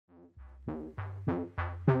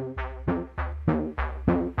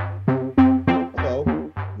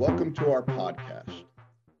our podcast.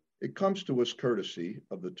 It comes to us courtesy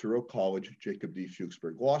of the Touro College Jacob D.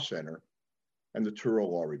 Fuchsberg Law Center and the Touro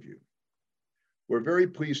Law Review. We're very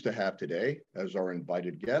pleased to have today as our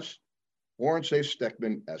invited guest, Lawrence A.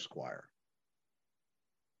 Steckman, Esquire.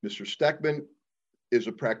 Mr. Steckman is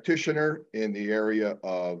a practitioner in the area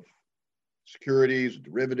of securities,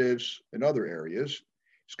 derivatives, and other areas.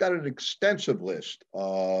 He's got an extensive list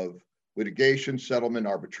of litigation, settlement,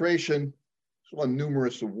 arbitration. He's won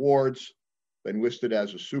numerous awards, been listed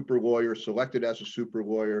as a super lawyer, selected as a super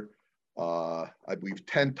lawyer, I believe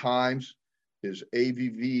 10 times. His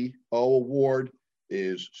AVVO award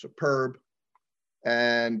is superb,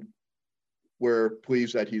 and we're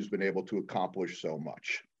pleased that he's been able to accomplish so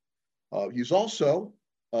much. He's also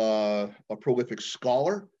a prolific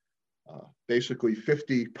scholar, basically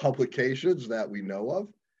 50 publications that we know of.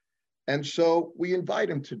 And so we invite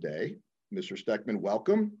him today. Mr. Steckman,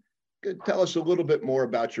 welcome. Tell us a little bit more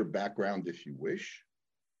about your background if you wish,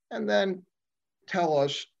 and then tell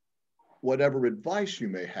us whatever advice you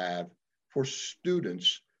may have for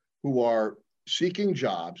students who are seeking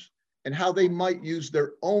jobs and how they might use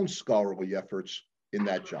their own scholarly efforts in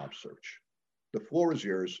that job search. The floor is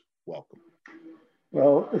yours. Welcome.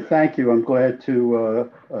 Well, thank you. I'm glad to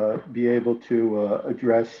be able to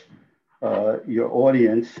address your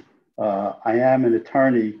audience. I am an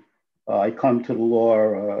attorney. I come to the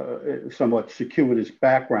law somewhat circuitous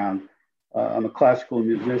background. I'm a classical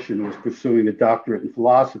musician who was pursuing a doctorate in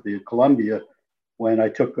philosophy at Columbia when I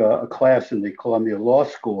took a class in the Columbia Law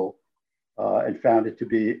School and found it to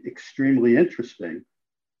be extremely interesting.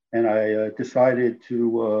 And I decided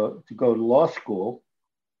to go to law school.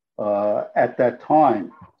 At that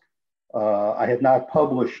time, I had not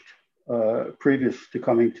published previous to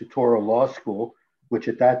coming to Touro Law School, which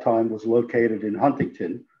at that time was located in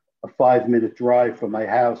Huntington, a 5-minute drive from my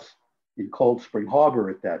house in Cold Spring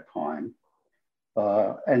Harbor at that time.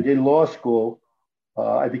 And in law school,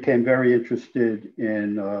 I became very interested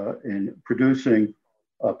in producing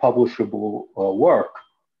publishable work.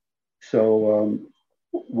 So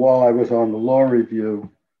while I was on the law review,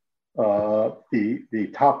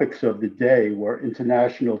 the topics of the day were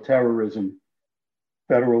international terrorism,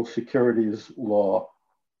 federal securities law,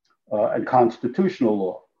 and constitutional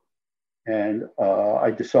law. And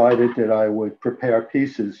I decided that I would prepare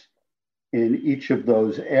pieces in each of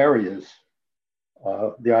those areas,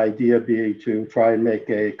 the idea being to try and make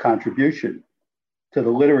a contribution to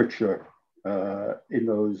the literature in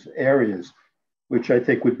those areas, which I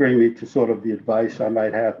think would bring me to sort of the advice I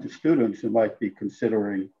might have to students who might be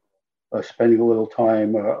considering spending a little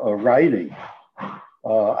time writing.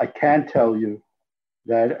 I can tell you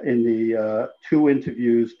that in the 2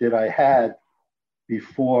 interviews that I had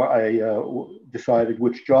before I decided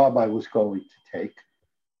which job I was going to take,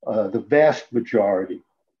 the vast majority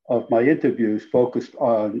of my interviews focused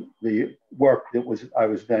on the work that I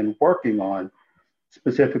was then working on,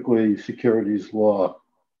 specifically securities law,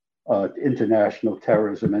 international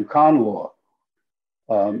terrorism, and con law.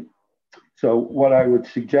 So what I would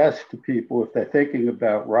suggest to people if they're thinking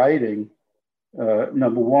about writing,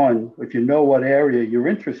 number one, if you know what area you're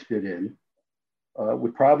interested in,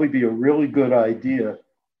 would probably be a really good idea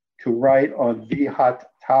to write on the hot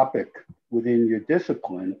topic within your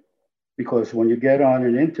discipline, because when you get on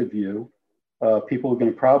an interview, people are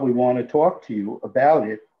going to probably want to talk to you about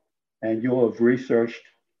it, and you'll have researched,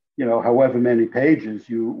 however many pages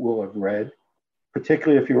you will have read,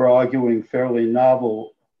 particularly if you're arguing fairly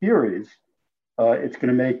novel theories. It's going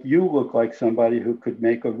to make you look like somebody who could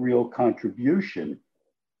make a real contribution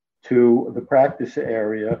to the practice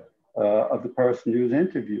area of the person who's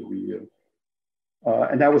interviewing you.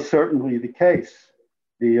 And that was certainly the case.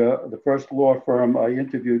 The first law firm I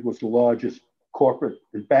interviewed was the largest corporate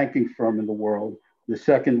and banking firm in the world. The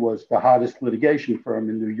second was the hottest litigation firm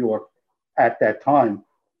in New York at that time.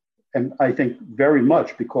 And I think very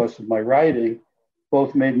much because of my writing,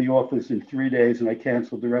 both made me offers in 3 days, and I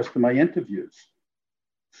canceled the rest of my interviews.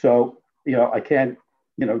 So, I can't,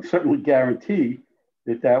 certainly guarantee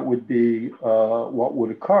that would be what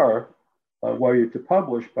would occur were you to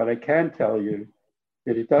publish, but I can tell you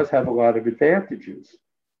that it does have a lot of advantages.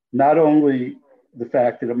 Not only the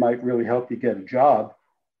fact that it might really help you get a job,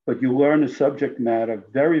 but you learn the subject matter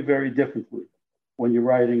very, very differently when you're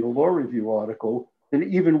writing a law review article than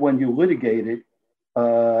even when you litigate it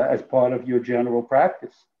as part of your general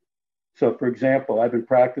practice. So for example, I've been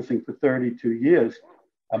practicing for 32 years.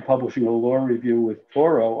 I'm publishing a law review with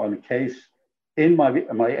Touro on a case in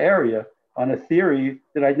my area on a theory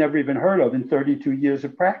that I'd never even heard of in 32 years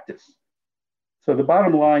of practice. So the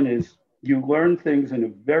bottom line is you learn things in a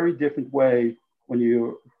very different way when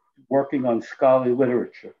you're working on scholarly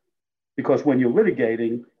literature. Because when you're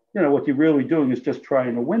litigating, what you're really doing is just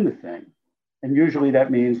trying to win the thing. And usually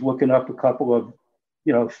that means looking up a couple of,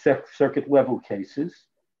 circuit level cases,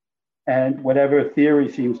 and whatever theory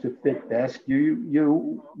seems to fit best,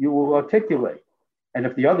 you will articulate. And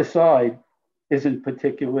if the other side isn't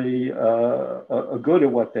particularly good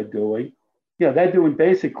at what they're doing, they're doing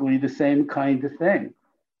basically the same kind of thing.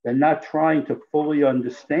 They're not trying to fully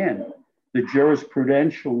understand the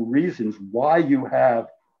jurisprudential reasons why you have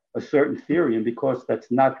a certain theory. And because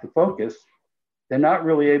that's not the focus, they're not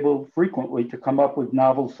really able frequently to come up with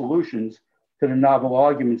novel solutions to the novel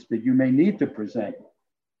arguments that you may need to present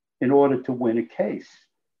in order to win a case.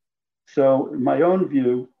 So in my own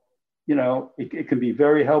view, it can be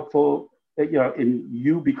very helpful, in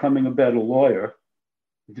you becoming a better lawyer.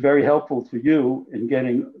 It's very helpful for you in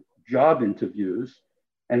getting job interviews.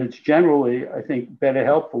 And it's generally, I think, better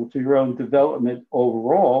helpful to your own development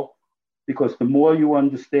overall, because the more you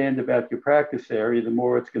understand about your practice area, the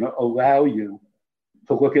more it's going to allow you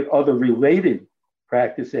to look at other related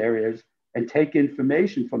practice areas and take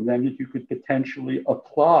information from them that you could potentially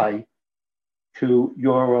apply to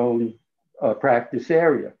your own practice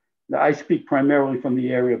area. Now, I speak primarily from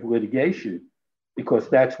the area of litigation because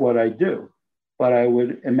that's what I do. But I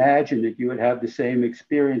would imagine that you would have the same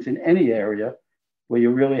experience in any area where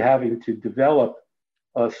you're really having to develop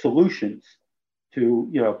solutions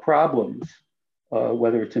to problems,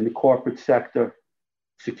 whether it's in the corporate sector,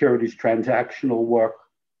 securities transactional work,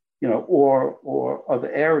 or other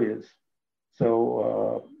areas.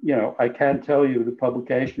 So, I can tell you the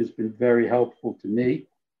publication has been very helpful to me.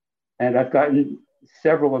 And I've gotten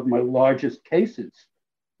several of my largest cases,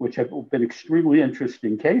 which have been extremely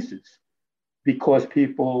interesting cases, because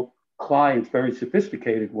clients, very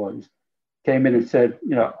sophisticated ones, came in and said,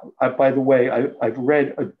 by the way, I've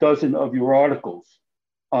read a dozen of your articles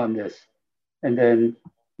on this. And then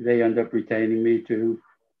they end up retaining me to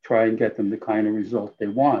try and get them the kind of result they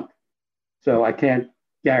want. So I can't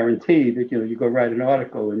guarantee that, you go write an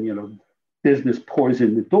article and, business pours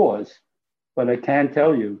in the doors. But I can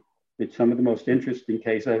tell you that some of the most interesting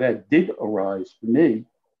cases I've had did arise for me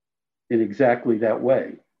in exactly that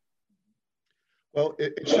way. Well,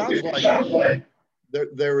 it sounds like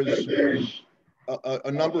there is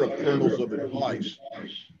a number of kernels of advice.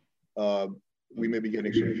 We may be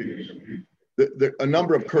getting some feedback. A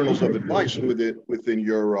number of kernels of advice within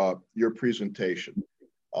your presentation.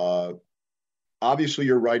 Obviously,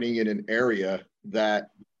 you're writing in an area that,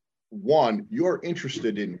 one, you're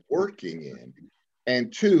interested in working in,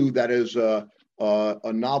 and two, that is a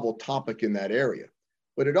novel topic in that area.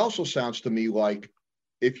 But it also sounds to me like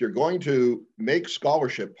if you're going to make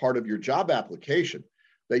scholarship part of your job application,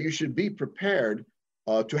 that you should be prepared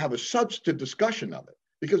to have a substantive discussion of it.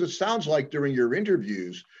 Because it sounds like during your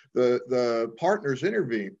interviews, the partners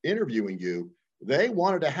interviewing you, they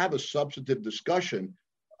wanted to have a substantive discussion,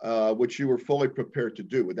 which you were fully prepared to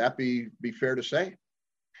do. Would that be fair to say?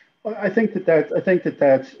 Well, I think that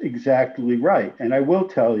that's exactly right. And I will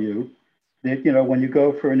tell you that, when you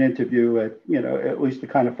go for an interview at least the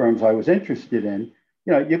kind of firms I was interested in,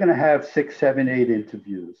 you're going to have 6, 7, 8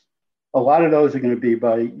 interviews. A lot of those are going to be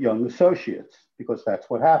by young associates, because that's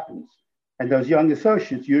what happens. And those young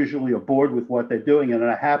associates usually are bored with what they're doing and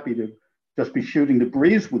are happy to just be shooting the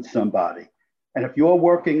breeze with somebody. And if you're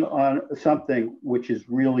working on something which is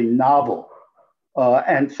really novel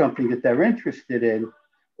and something that they're interested in,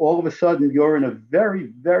 all of a sudden you're in a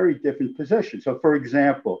very, very different position. So, for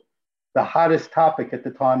example, the hottest topic at the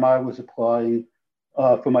time I was applying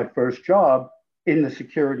for my first job in the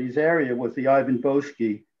securities area was the Ivan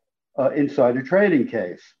Boesky insider trading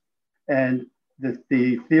case. And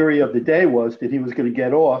the theory of the day was that he was going to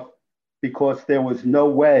get off because there was no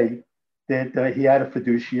way that he had a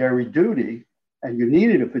fiduciary duty, and you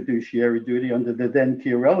needed a fiduciary duty under the then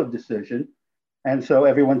Chiarella decision. And so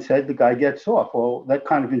everyone said the guy gets off. Well, that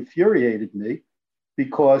kind of infuriated me,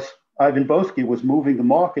 because Ivan Boesky was moving the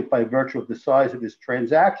market by virtue of the size of his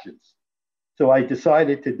transactions. So I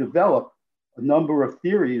decided to develop a number of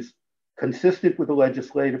theories consistent with the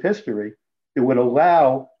legislative history that would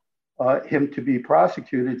allow him to be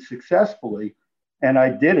prosecuted successfully. And I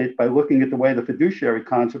did it by looking at the way the fiduciary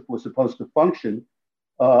concept was supposed to function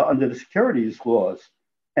under the securities laws.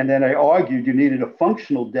 And then I argued you needed a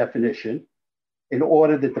functional definition in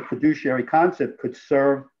order that the fiduciary concept could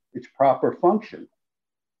serve its proper function.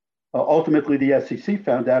 Ultimately, the SEC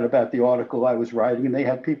found out about the article I was writing, and they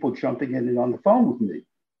had people jumping in and on the phone with me,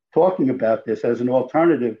 talking about this as an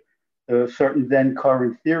alternative to certain then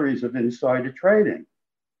current theories of insider trading.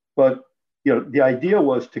 But the idea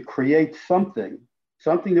was to create something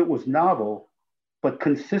that was novel, but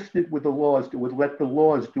consistent with the laws that would let the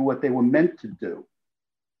laws do what they were meant to do.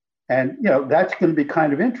 And that's going to be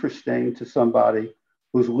kind of interesting to somebody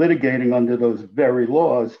who's litigating under those very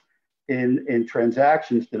laws in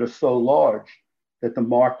transactions that are so large that the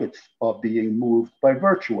markets are being moved by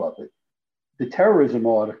virtue of it. The terrorism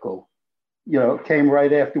article, came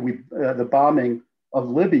right after the bombing of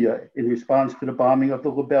Libya in response to the bombing of the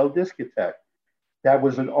Label discotheque. That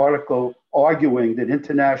was an article arguing that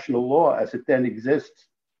international law, as it then exists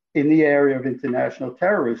in the area of international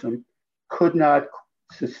terrorism, could not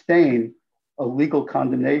sustain a legal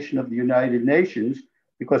condemnation of the United Nations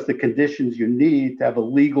because the conditions you need to have a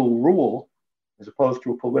legal rule, as opposed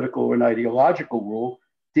to a political or an ideological rule,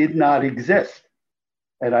 did not exist.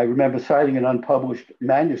 And I remember citing an unpublished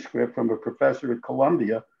manuscript from a professor at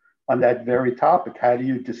Columbia on that very topic. How do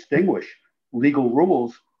you distinguish legal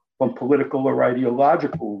rules from political or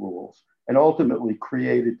ideological rules? And ultimately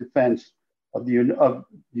create a defense of the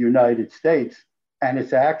United States and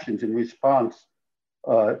its actions in response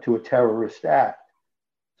to a terrorist act.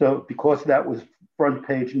 So because that was front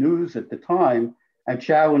page news at the time and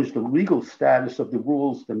challenged the legal status of the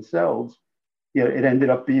rules themselves, it ended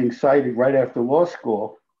up being cited right after law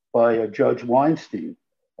school by Judge Weinstein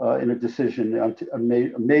in a decision, a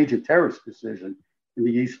major terrorist decision in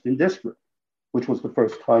the Eastern District, which was the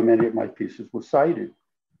first time any of my pieces were cited.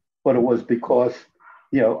 But it was because,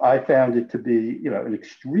 I found it to be, an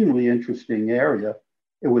extremely interesting area.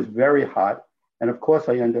 It was very hot. And of course,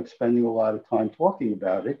 I ended up spending a lot of time talking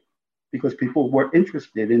about it because people were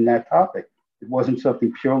interested in that topic. It wasn't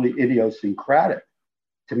something purely idiosyncratic.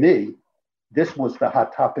 To me, this was the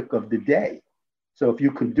hot topic of the day. So if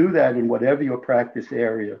you can do that in whatever your practice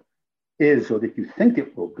area is or that you think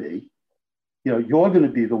it will be, you're going to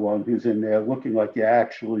be the one who's in there looking like you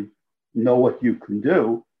actually know what you can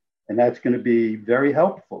do. And that's going to be very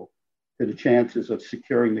helpful to the chances of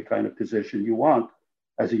securing the kind of position you want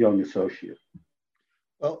as a young associate.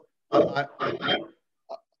 Well, I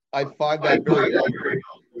find that very helpful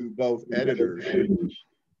to both editors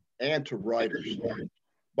and to writers.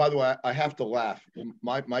 By the way, I have to laugh.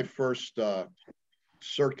 My first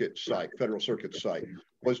circuit site, federal circuit site,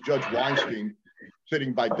 was Judge Weinstein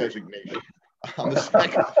sitting by designation on the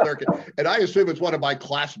Second Circuit. And I assume it's one of my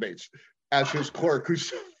classmates as his clerk who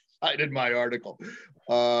cited my article.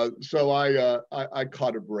 So I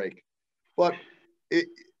caught a break. But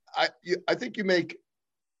I think you make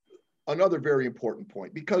another very important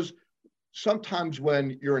point, because sometimes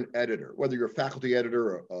when you're an editor, whether you're a faculty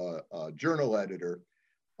editor or a journal editor,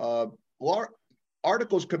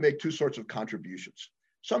 articles can make two sorts of contributions.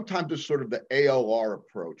 Sometimes it's sort of the AOR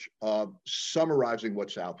approach of summarizing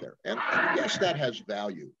what's out there. And yes, that has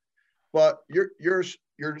value, but you're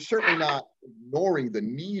certainly not ignoring the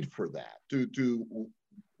need for that to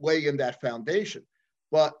lay in that foundation.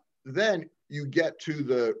 But then you get to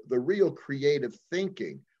the real creative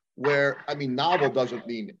thinking where, I mean, novel doesn't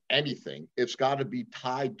mean anything. It's got to be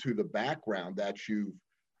tied to the background that you've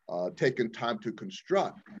taken time to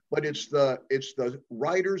construct, but it's the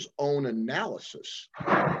writer's own analysis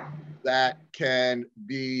that can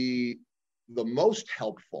be the most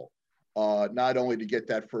helpful, not only to get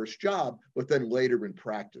that first job, but then later in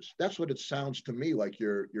practice. That's what it sounds to me like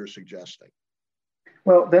you're suggesting.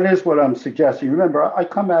 Well, that is what I'm suggesting. Remember, I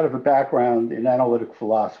come out of a background in analytic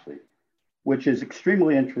philosophy, which is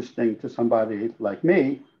extremely interesting to somebody like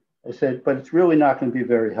me. I said, but it's really not going to be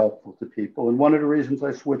very helpful to people. And one of the reasons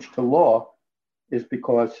I switched to law is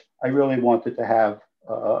because I really wanted to have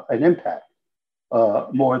an impact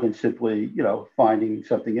more than simply, finding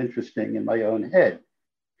something interesting in my own head.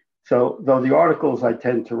 So though the articles I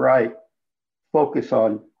tend to write focus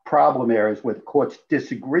on problem areas where the courts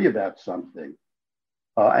disagree about something,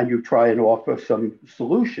 and you try and offer some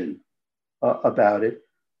solution about it,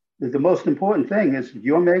 the most important thing is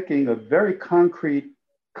you're making a very concrete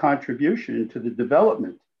contribution to the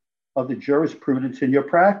development of the jurisprudence in your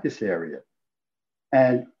practice area.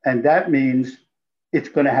 And that means it's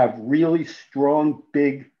going to have really strong,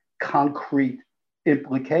 big, concrete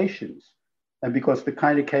implications. And because the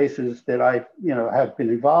kind of cases that I have been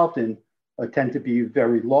involved in tend to be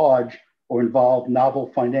very large or involve novel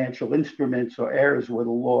financial instruments or areas where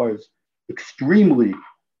the law is extremely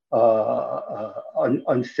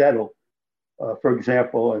unsettled. For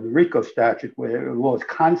example, in the RICO statute, where the law is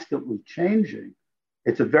constantly changing,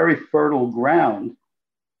 it's a very fertile ground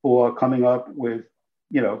for coming up with,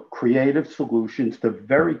 creative solutions to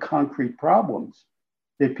very concrete problems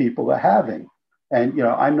that people are having. And,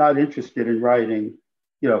 I'm not interested in writing,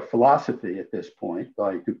 philosophy at this point,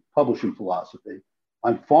 like publishing philosophy.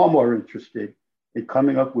 I'm far more interested in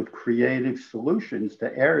coming up with creative solutions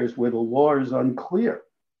to areas where the law is unclear.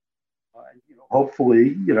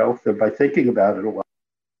 Hopefully, by thinking about it a while,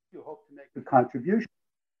 you hope to make a contribution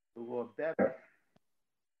to the law better,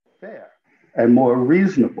 fair, and more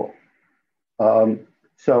reasonable.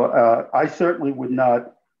 So I certainly would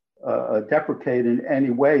not deprecate in any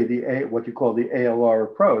way what you call the ALR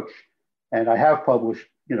approach, and I have published,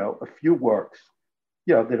 a few works,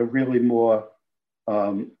 that are really more,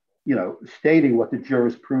 stating what the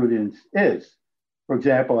jurisprudence is. For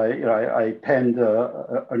example, I penned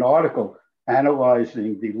an article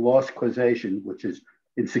analyzing the loss causation, which is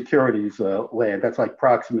in securities land. That's like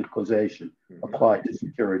proximate causation applied to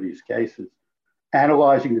securities cases.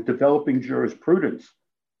 Analyzing the developing jurisprudence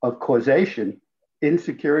of causation in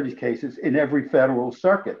securities cases in every federal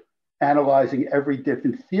circuit, analyzing every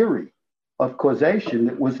different theory of causation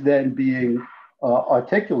that was then being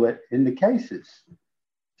articulate in the cases.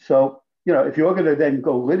 So, if you're going to then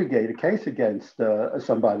go litigate a case against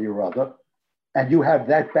somebody or other, and you have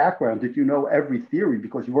that background that you know every theory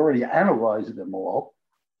because you've already analyzed them all,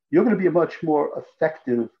 you're going to be a much more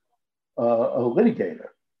effective litigator.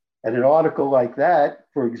 And an article like that,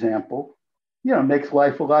 for example, makes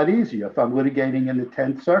life a lot easier. If I'm litigating in the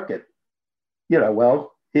 10th Circuit,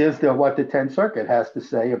 well, here's what the 10th Circuit has to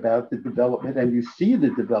say about the development, and you see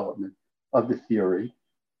the development of the theory.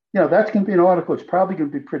 That's going to be an article that's probably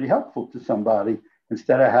going to be pretty helpful to somebody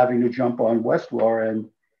instead of having to jump on Westlaw and,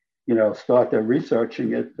 start their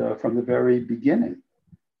researching it from the very beginning.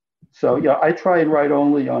 So, I try and write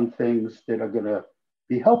only on things that are going to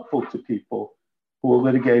be helpful to people who are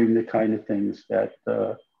litigating the kind of things that,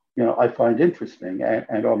 I find interesting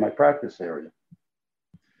and are my practice area.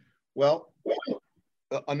 Well,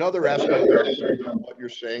 another aspect of what you're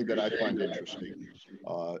saying that I find interesting,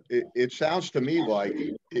 it sounds to me like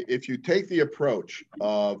if you take the approach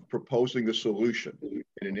of proposing a solution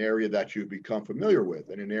in an area that you've become familiar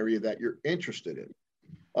with, in an area that you're interested in,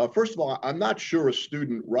 first of all, I'm not sure a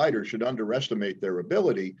student writer should underestimate their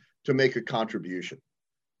ability to make a contribution.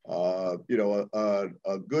 A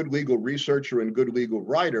good legal researcher and good legal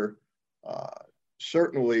writer,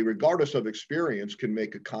 certainly, regardless of experience, can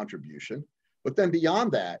make a contribution. But then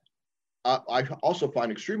beyond that, I also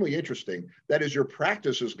find extremely interesting that as your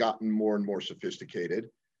practice has gotten more and more sophisticated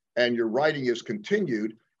and your writing has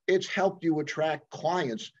continued, it's helped you attract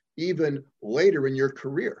clients even later in your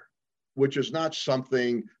career, which is not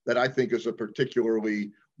something that I think is a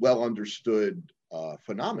particularly well understood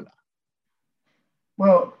phenomenon.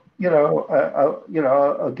 Well,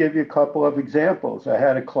 I'll give you a couple of examples. I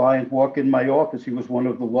had a client walk in my office. He was one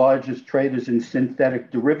of the largest traders in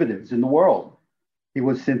synthetic derivatives in the world. He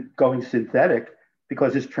was going synthetic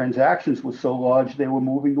because his transactions were so large, they were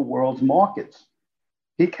moving the world's markets.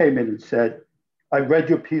 He came in and said, I read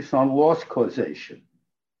your piece on loss causation.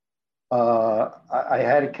 I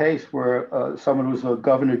had a case where someone who was a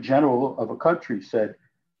governor general of a country said,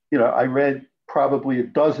 I read probably a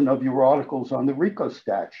dozen of your articles on the RICO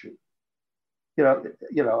statute.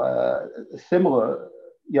 Similar.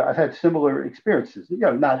 I've had similar experiences.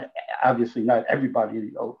 Not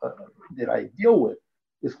everybody that I deal with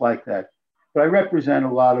is like that, but I represent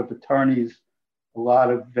a lot of attorneys, a lot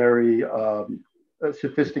of very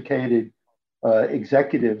sophisticated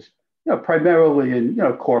executives. Primarily in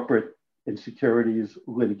corporate and securities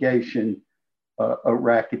litigation,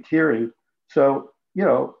 racketeering. So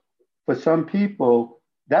for some people,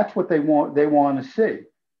 that's what they want. They want to see.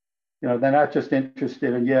 They're not just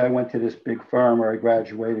interested in, I went to this big firm or I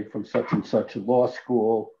graduated from such and such a law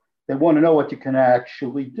school. They want to know what you can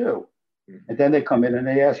actually do. And then they come in and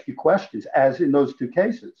they ask you questions, as in those two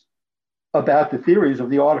cases, about the theories of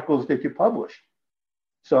the articles that you published.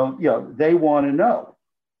 So, they want to know.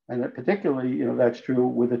 And particularly, that's true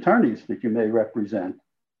with attorneys that you may represent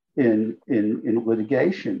in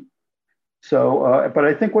litigation. So, but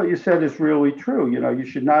I think what you said is really true. You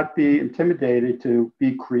should not be intimidated to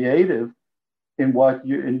be creative in what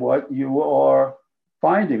you are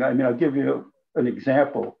finding. I mean, I'll give you an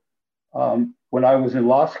example. When I was in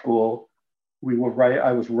law school,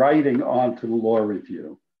 I was writing onto the law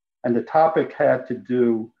review, and the topic had to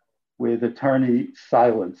do with attorney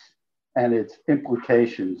silence and its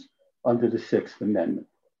implications under the Sixth Amendment.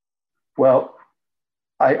 Well,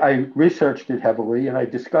 I researched it heavily, and I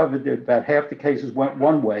discovered that about half the cases went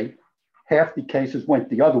one way, half the cases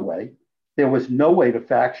went the other way. There was no way to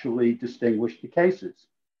factually distinguish the cases.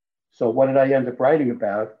 So what did I end up writing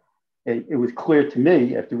about? It was clear to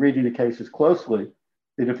me, after reading the cases closely,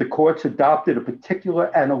 that if the courts adopted a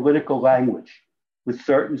particular analytical language with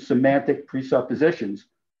certain semantic presuppositions,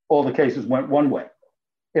 all the cases went one way.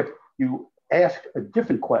 If you asked a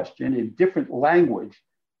different question in different language,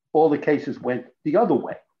 all the cases went the other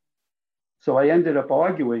way. So I ended up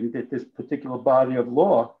arguing that this particular body of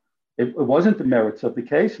law, it wasn't the merits of the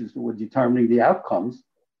cases that were determining the outcomes.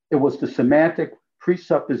 It was the semantic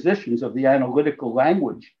presuppositions of the analytical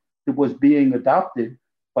language that was being adopted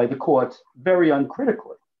by the courts very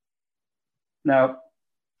uncritically. Now,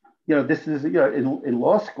 this is, in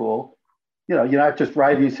law school, you're not just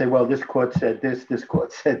writing and say, well, this court said this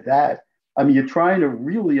court said that. I mean, you're trying to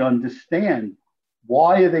really understand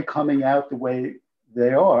why are they coming out the way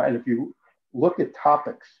they are. And if you look at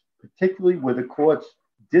topics, particularly where the courts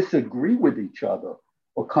disagree with each other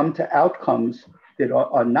or come to outcomes that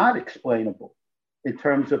are not explainable in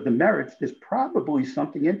terms of the merits, there's probably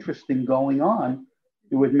something interesting going on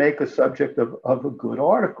that would make a subject of a good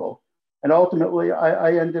article. And ultimately,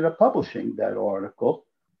 I ended up publishing that article.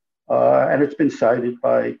 And it's been cited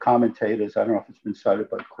by commentators. I don't know if it's been cited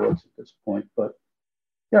by courts at this point, but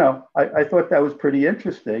I thought that was pretty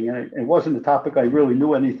interesting. And it wasn't a topic I really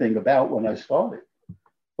knew anything about when I started.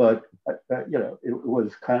 But, it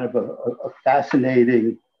was kind of a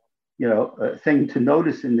fascinating, thing to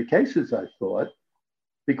notice in the cases, I thought,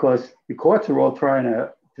 because the courts are all trying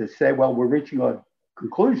to say, well, we're reaching a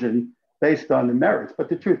conclusion based on the merits. But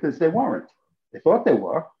the truth is they weren't. They thought they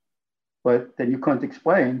were, but then you couldn't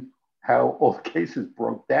explain how all the cases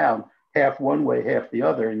broke down, half one way, half the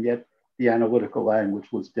other, and yet the analytical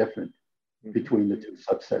language was different between the two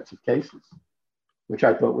subsets of cases, which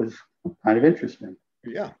I thought was kind of interesting.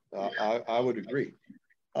 Yeah, I would agree.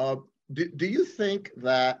 Do you think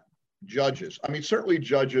that judges, I mean, certainly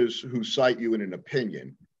judges who cite you in an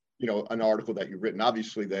opinion, an article that you've written,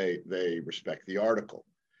 obviously they respect the article.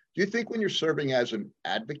 Do you think when you're serving as an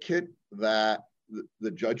advocate that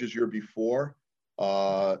the judges you're before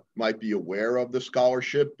might be aware of the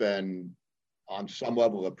scholarship and on some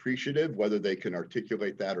level appreciative, whether they can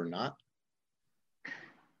articulate that or not?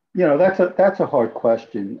 That's a hard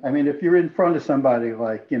question. I mean, if you're in front of somebody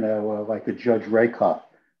like, like a Judge Rakoff,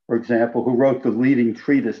 for example, who wrote the leading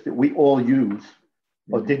treatise that we all use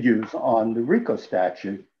or did use on the RICO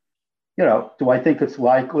statute, do I think it's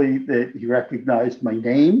likely that he recognized my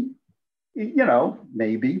name?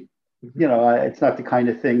 Maybe. It's not the kind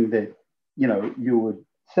of thing that, you would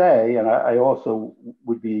say. And I also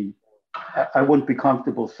I wouldn't be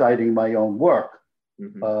comfortable citing my own work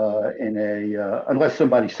unless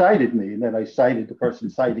somebody cited me and then I cited the person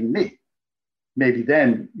citing me. Maybe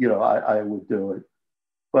then, I would do it.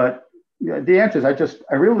 But the answer is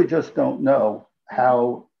I really just don't know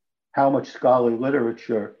how much scholarly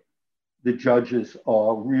literature the judges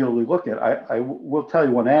are really looking at. I will tell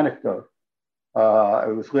you one anecdote. I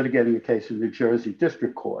was litigating a case in New Jersey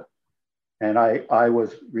District Court, and I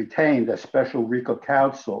was retained as special RICO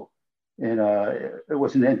counsel it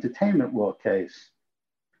was an entertainment law case.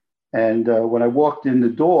 And when I walked in the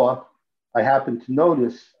door, I happened to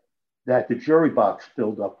notice that the jury box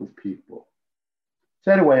filled up with people.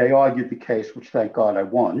 So anyway, I argued the case, which thank God I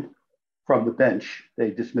won from the bench.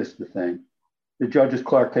 They dismissed the thing. The judge's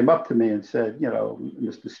clerk came up to me and said,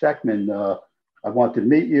 Mr. Steckman, I want to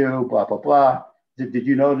meet you, blah, blah, blah. Did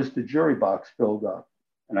you notice the jury box filled up?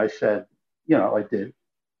 And I said, I did.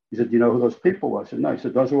 He said, do you know who those people were? I said, no. He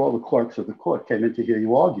said, those are all the clerks of the court came in to hear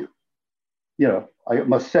you argue. I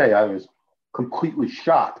must say I was completely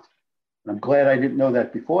shocked. And I'm glad I didn't know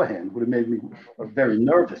that beforehand. It would have made me very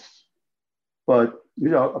nervous. But,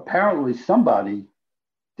 apparently somebody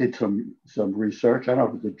did some research. I don't know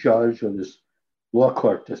if it was a judge or this law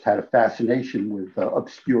clerk just had a fascination with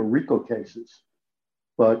obscure RICO cases.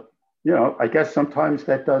 But, I guess sometimes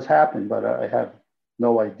that does happen, but I have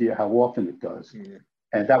no idea how often it does. Yeah.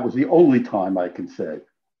 And that was the only time I can say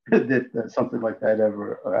that something like that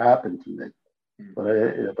ever happened to me.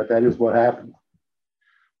 But that is what happened.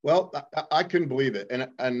 Well, I can believe it.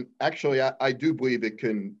 And actually, I do believe it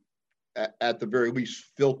can, at the very least,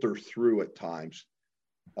 filter through at times.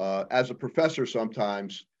 As a professor,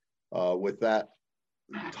 sometimes with that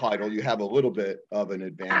title, you have a little bit of an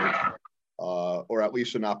advantage, or at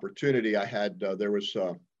least an opportunity. I had, there was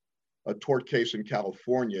a tort case in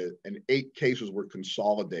California, and 8 cases were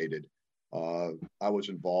consolidated. I was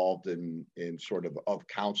involved in sort of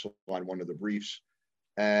counsel on one of the briefs,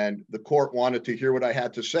 and the court wanted to hear what I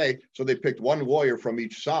had to say. So they picked one lawyer from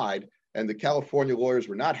each side, and the California lawyers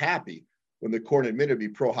were not happy when the court admitted me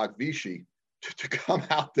pro hoc vici to come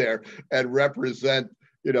out there and represent,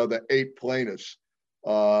 the 8 plaintiffs.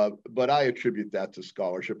 But I attribute that to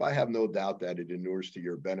scholarship. I have no doubt that it inures to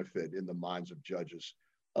your benefit in the minds of judges,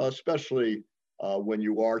 especially when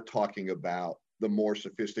you are talking about the more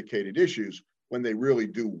sophisticated issues, when they really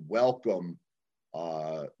do welcome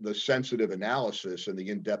the sensitive analysis and the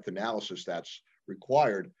in-depth analysis that's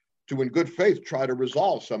required to, in good faith, try to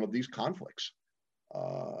resolve some of these conflicts.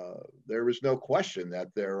 There is no question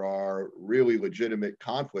that there are really legitimate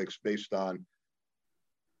conflicts based on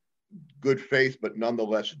good faith, but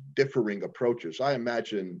nonetheless differing approaches. I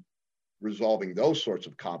imagine resolving those sorts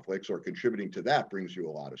of conflicts or contributing to that brings you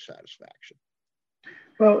a lot of satisfaction.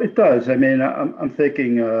 Well, it does. I mean, I'm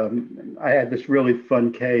thinking I had this really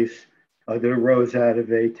fun case that arose out of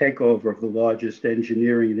a takeover of the largest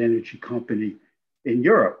engineering and energy company in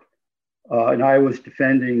Europe. And I was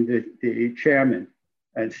defending the chairman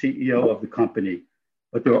and CEO of the company,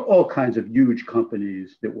 but there were all kinds of huge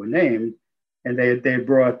companies that were named, and they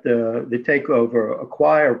brought the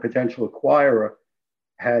takeover potential acquirer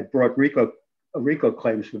had brought RICO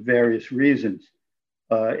claims for various reasons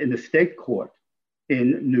in the state court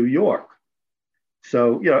in New York.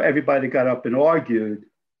 So, everybody got up and argued,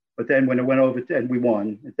 but then when it went over and we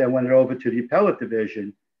won, and then when it over to the appellate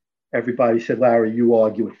division, everybody said, Larry, you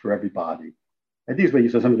argue it for everybody. And these were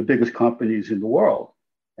some of the biggest companies in the world.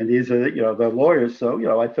 And these are, the lawyers.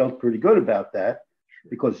 So, I felt pretty good about that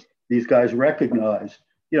because these guys recognized,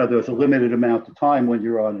 there's a limited amount of time when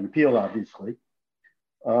you're on an appeal, obviously.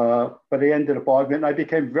 But I ended up arguing. I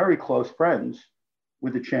became very close friends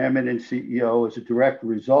with the chairman and CEO as a direct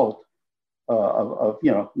result of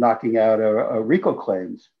knocking out a RICO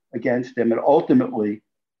claims against them and ultimately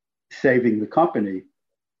saving the company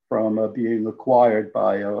from being acquired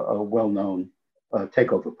by a well-known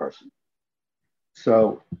takeover person.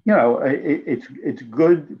 So, it's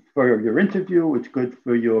good for your interview. It's good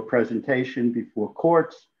for your presentation before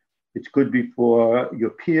courts. It's good before your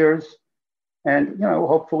peers. And,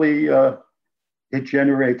 hopefully it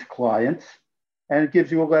generates clients and it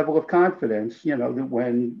gives you a level of confidence, that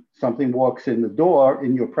when something walks in the door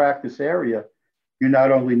in your practice area, you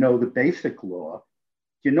not only know the basic law,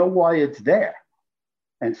 you know why it's there.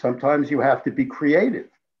 And sometimes you have to be creative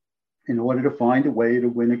in order to find a way to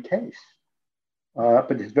win a case.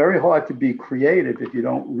 But it's very hard to be creative if you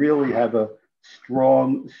don't really have a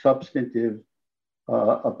strong substantive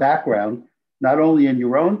background, not only in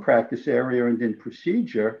your own practice area and in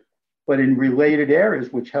procedure, but in related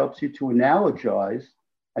areas, which helps you to analogize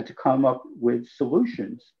and to come up with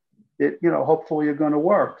solutions that, hopefully are going to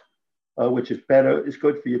work, which is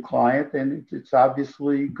good for your client, and it's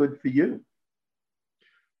obviously good for you.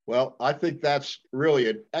 Well, I think that's really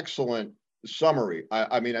an excellent summary.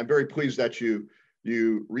 I mean, I'm very pleased that you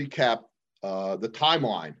recap the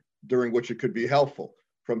timeline during which it could be helpful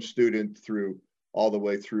from student through all the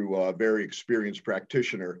way through a very experienced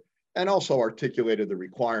practitioner, and also articulated the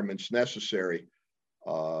requirements necessary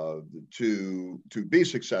to be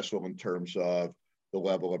successful in terms of the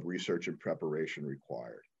level of research and preparation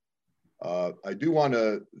required. I do want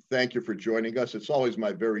to thank you for joining us. It's always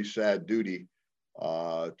my very sad duty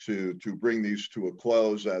to bring these to a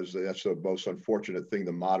close, as that's the most unfortunate thing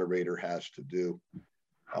the moderator has to do.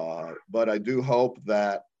 But I do hope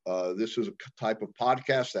that this is a type of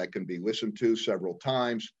podcast that can be listened to several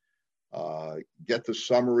times, get the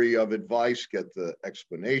summary of advice, get the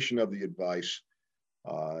explanation of the advice,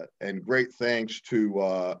 and great thanks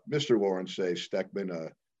to Mr. Lawrence A.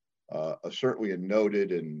 Steckman, certainly a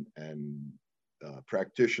noted and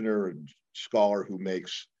practitioner and scholar who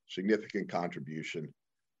makes significant contribution.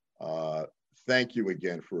 Thank you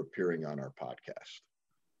again for appearing on our podcast.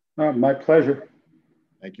 My pleasure.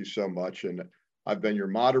 Thank you so much. And I've been your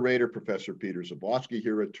moderator, Professor Peter Zabłocki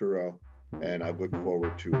here at Touro, and I look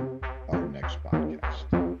forward to our next podcast.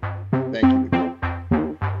 Thank you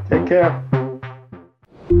again. Take care.